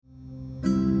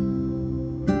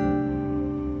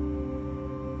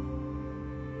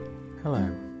Hello,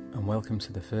 and welcome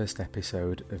to the first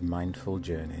episode of Mindful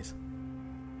Journeys.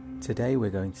 Today we're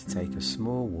going to take a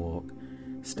small walk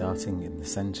starting in the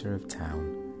centre of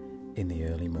town in the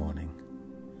early morning.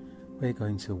 We're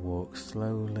going to walk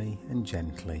slowly and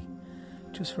gently,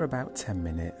 just for about 10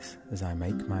 minutes as I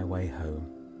make my way home,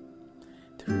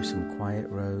 through some quiet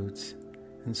roads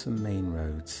and some main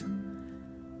roads,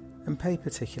 and pay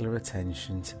particular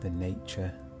attention to the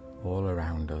nature all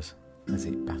around us as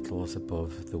it battles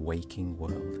above the waking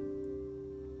world.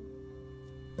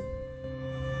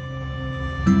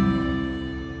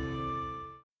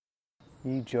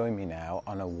 You join me now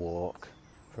on a walk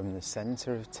from the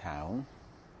centre of town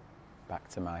back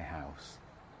to my house.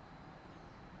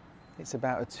 It's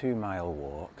about a 2-mile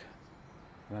walk,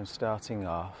 and I'm starting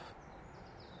off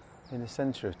in the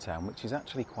centre of town, which is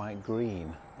actually quite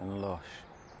green and lush.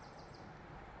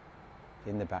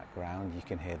 In the background you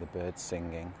can hear the birds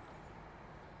singing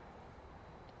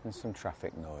and some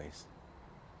traffic noise.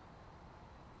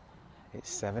 It's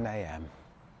 7 a.m.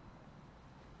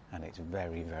 and it's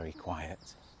very, very quiet.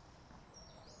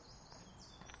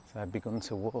 So I've begun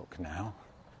to walk now.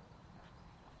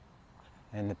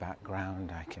 In the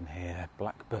background I can hear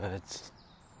blackbirds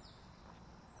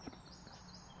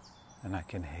and I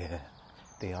can hear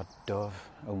the odd dove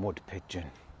and wood pigeon.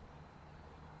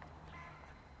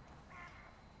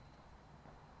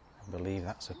 I believe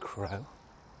that's a crow.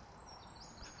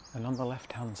 And on the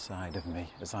left-hand side of me,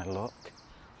 as I look,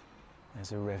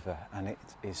 there's a river, and it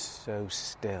is so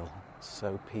still,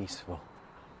 so peaceful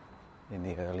in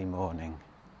the early morning.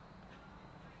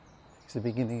 It's the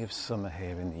beginning of summer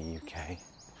here in the UK,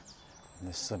 and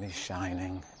the sun is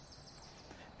shining,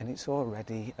 and it's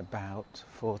already about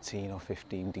 14 or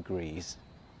 15 degrees.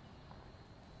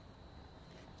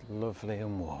 Lovely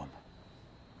and warm.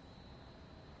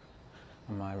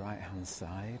 On my right-hand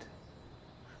side,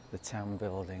 the town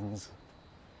buildings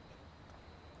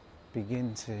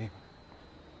begin to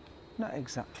not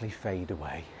exactly fade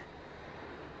away,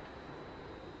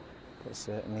 but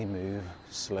certainly move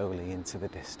slowly into the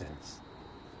distance.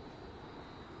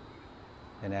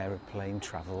 An aeroplane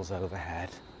travels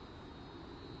overhead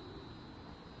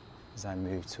as I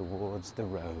move towards the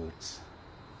roads,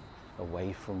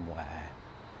 away from where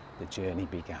the journey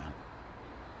began.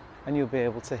 And you'll be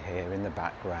able to hear in the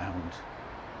background,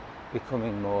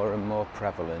 becoming more and more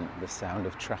prevalent, the sound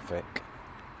of traffic.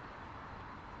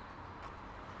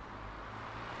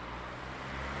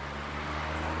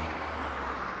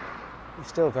 It's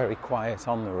still very quiet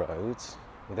on the roads,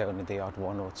 with only the odd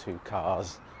 1 or 2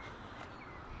 cars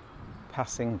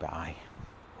passing by.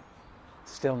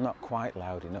 Still not quite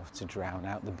loud enough to drown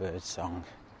out the bird song.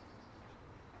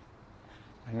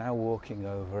 I'm now walking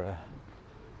over a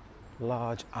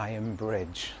large iron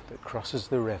bridge that crosses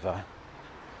the river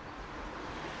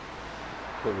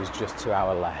that was just to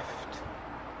our left.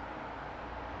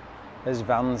 As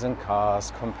vans and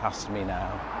cars come past me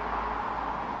now,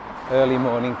 early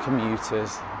morning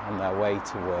commuters on their way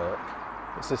to work.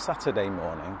 It's a Saturday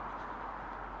morning,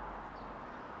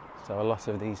 so a lot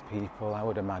of these people, I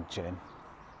would imagine,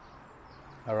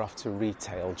 are off to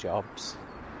retail jobs.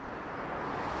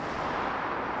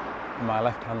 On my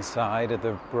left-hand side are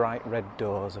the bright red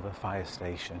doors of a fire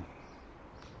station.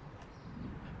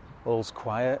 All's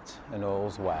quiet and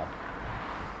all's well.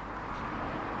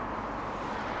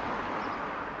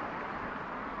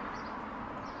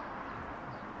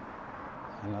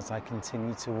 And as I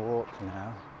continue to walk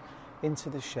now into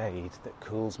the shade that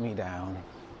cools me down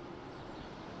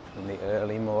from the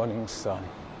early morning sun,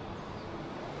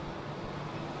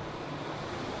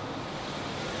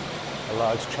 a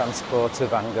large transporter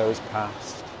van goes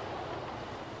past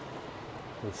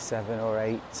with 7 or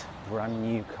 8 brand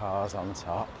new cars on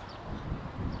top.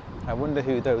 I wonder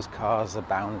who those cars are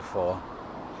bound for.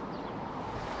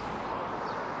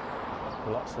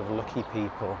 Lots of lucky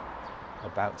people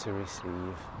about to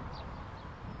receive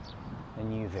a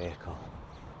new vehicle.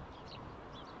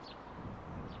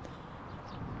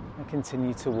 I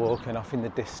continue to walk, and off in the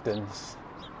distance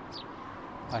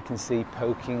I can see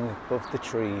poking above the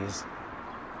trees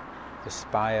the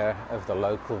spire of the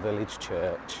local village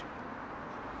church.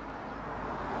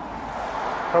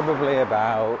 Probably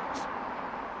about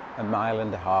 1.5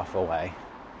 miles away.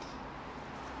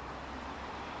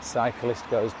 A cyclist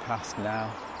goes past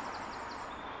now,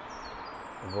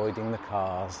 avoiding the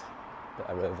cars that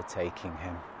are overtaking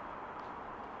him.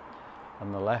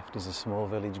 On the left is a small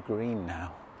village green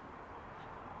now.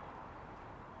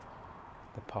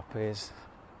 The poppies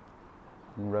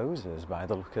and roses, by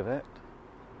the look of it,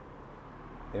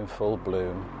 in full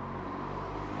bloom.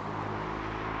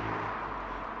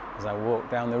 As I walk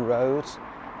down the road,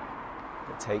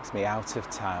 that takes me out of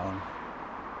town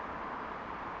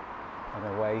and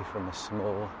away from a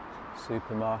small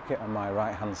supermarket on my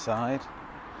right hand side.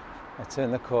 I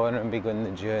turn the corner and begin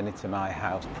the journey to my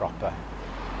house proper.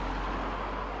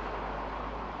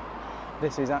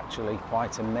 This is actually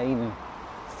quite a main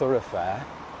thoroughfare,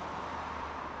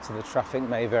 so the traffic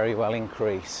may very well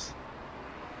increase.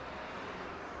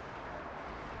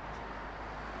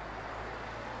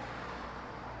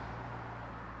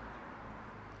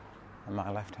 On my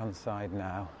left hand side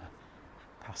now,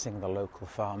 passing the local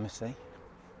pharmacy.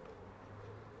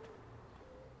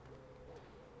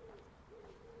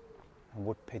 And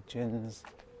wood pigeons,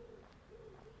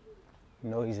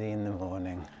 noisy in the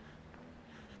morning,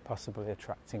 possibly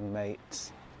attracting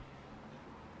mates.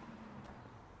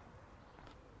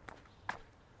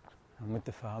 And with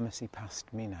the pharmacy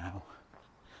past me now,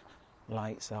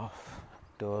 lights off,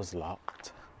 doors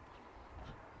locked.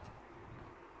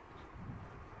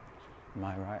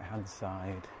 My right hand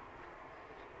side,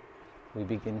 we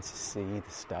begin to see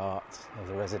the start of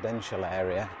the residential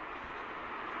area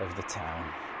of the town.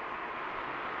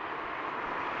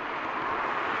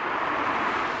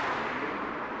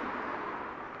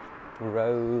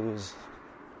 Rows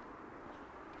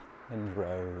and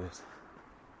rows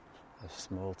of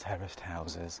small terraced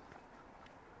houses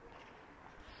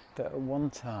that at one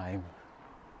time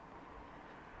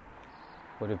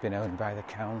would have been owned by the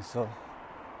council,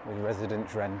 with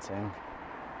residents renting,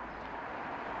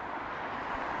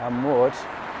 and would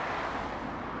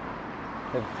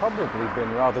have probably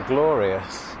been rather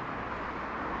glorious,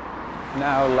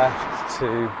 now left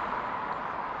to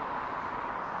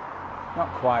not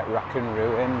quite rack and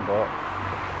ruin, but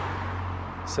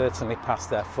certainly past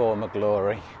their former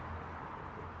glory.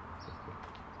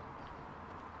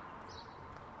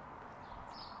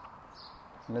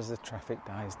 And as the traffic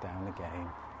dies down again,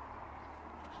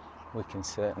 we can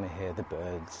certainly hear the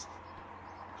birds.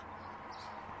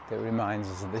 That reminds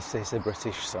us that this is a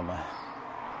British summer.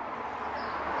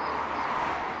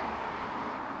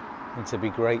 And to be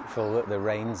grateful that the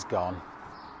rain's gone,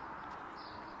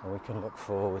 and we can look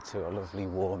forward to a lovely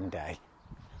warm day.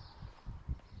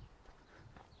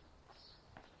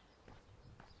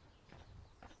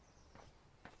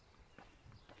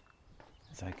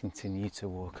 As I continue to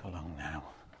walk along now.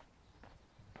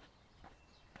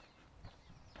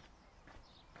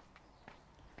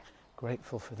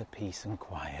 Grateful for the peace and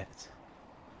quiet.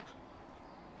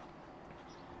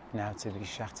 Now to be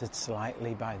shattered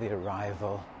slightly by the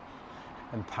arrival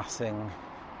and passing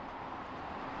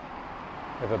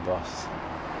of a bus.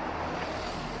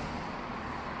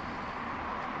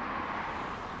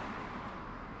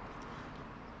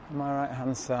 On my right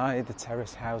hand side, the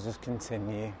terrace houses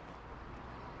continue,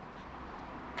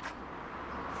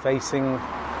 facing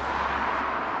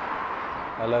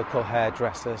a local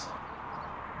hairdresser's.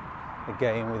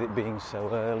 Again, with it being so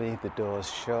early, the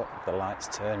doors shut, the lights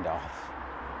turned off.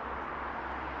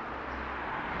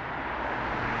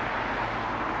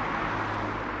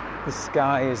 The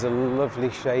sky is a lovely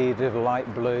shade of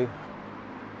light blue,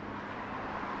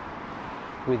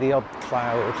 with the odd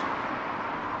cloud,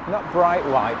 not bright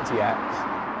white yet,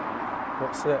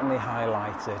 but certainly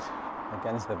highlighted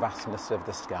against the vastness of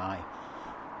the sky,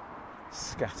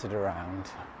 scattered around.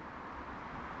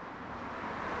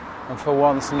 And for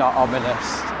once not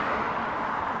ominous,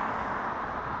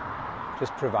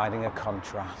 just providing a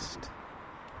contrast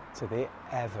to the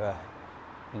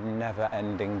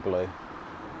never-ending blue.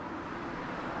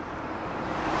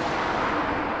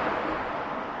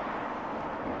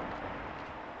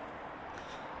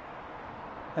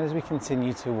 And as we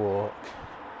continue to walk,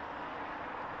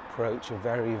 approach a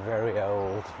very, very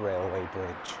old railway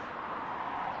bridge.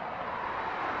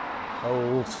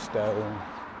 Old stone,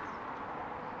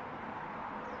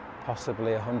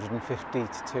 possibly 150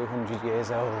 to 200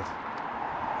 years old.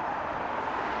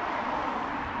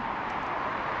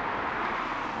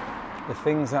 The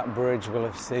things that bridge will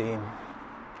have seen,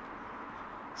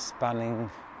 spanning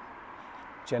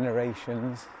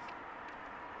generations.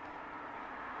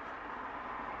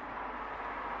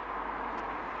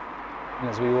 And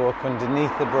as we walk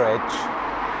underneath the bridge,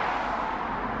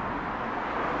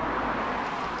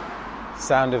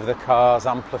 sound of the cars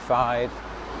amplified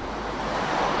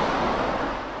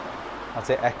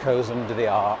as it echoes under the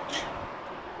arch.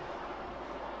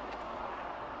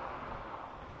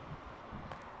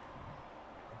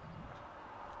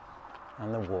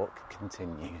 And the walk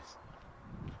continues.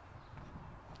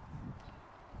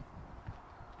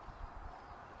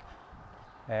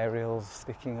 Aerials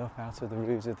sticking up out of the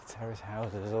roofs of the terrace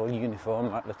houses, all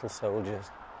uniformed like little soldiers,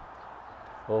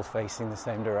 all facing the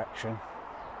same direction.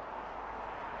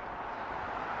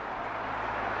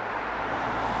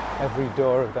 Every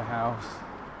door of the house,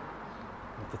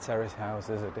 of the terrace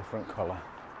houses, a different colour.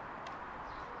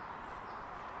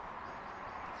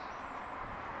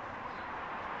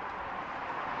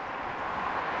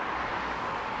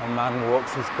 A man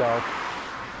walks his dog,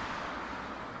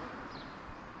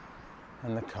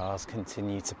 and the cars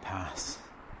continue to pass.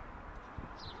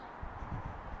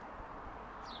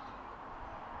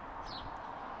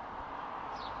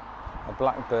 A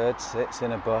black bird sits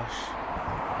in a bush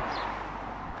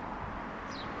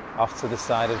off to the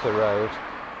side of the road,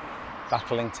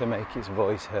 battling to make its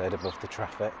voice heard above the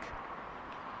traffic.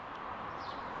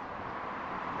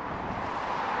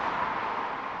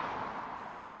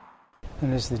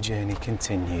 And as the journey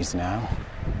continues now,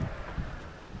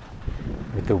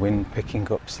 with the wind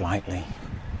picking up slightly,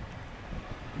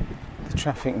 the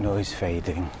traffic noise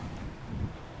fading,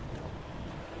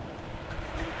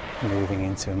 moving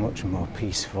into a much more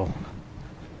peaceful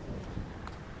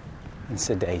and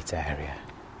sedate area.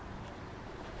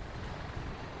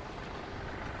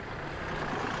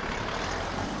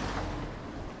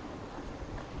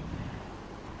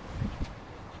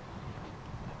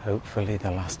 Hopefully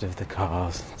the last of the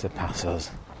cars to pass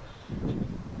us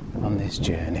on this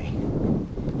journey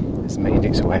has made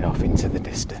its way off into the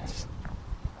distance.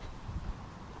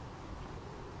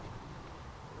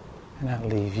 And I'll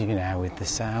leave you now with the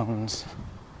sounds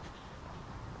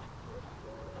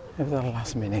of the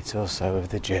last minute or so of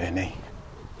the journey,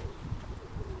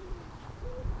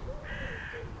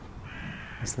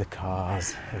 as the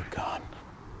cars have gone.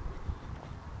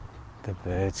 The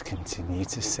birds continue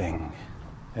to sing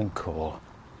and call.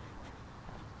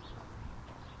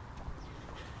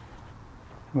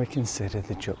 We consider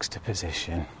the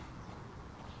juxtaposition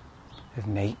of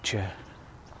nature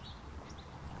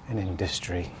and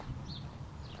industry,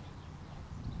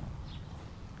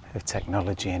 of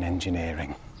technology and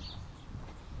engineering.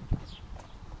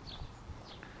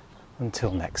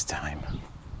 Until next time.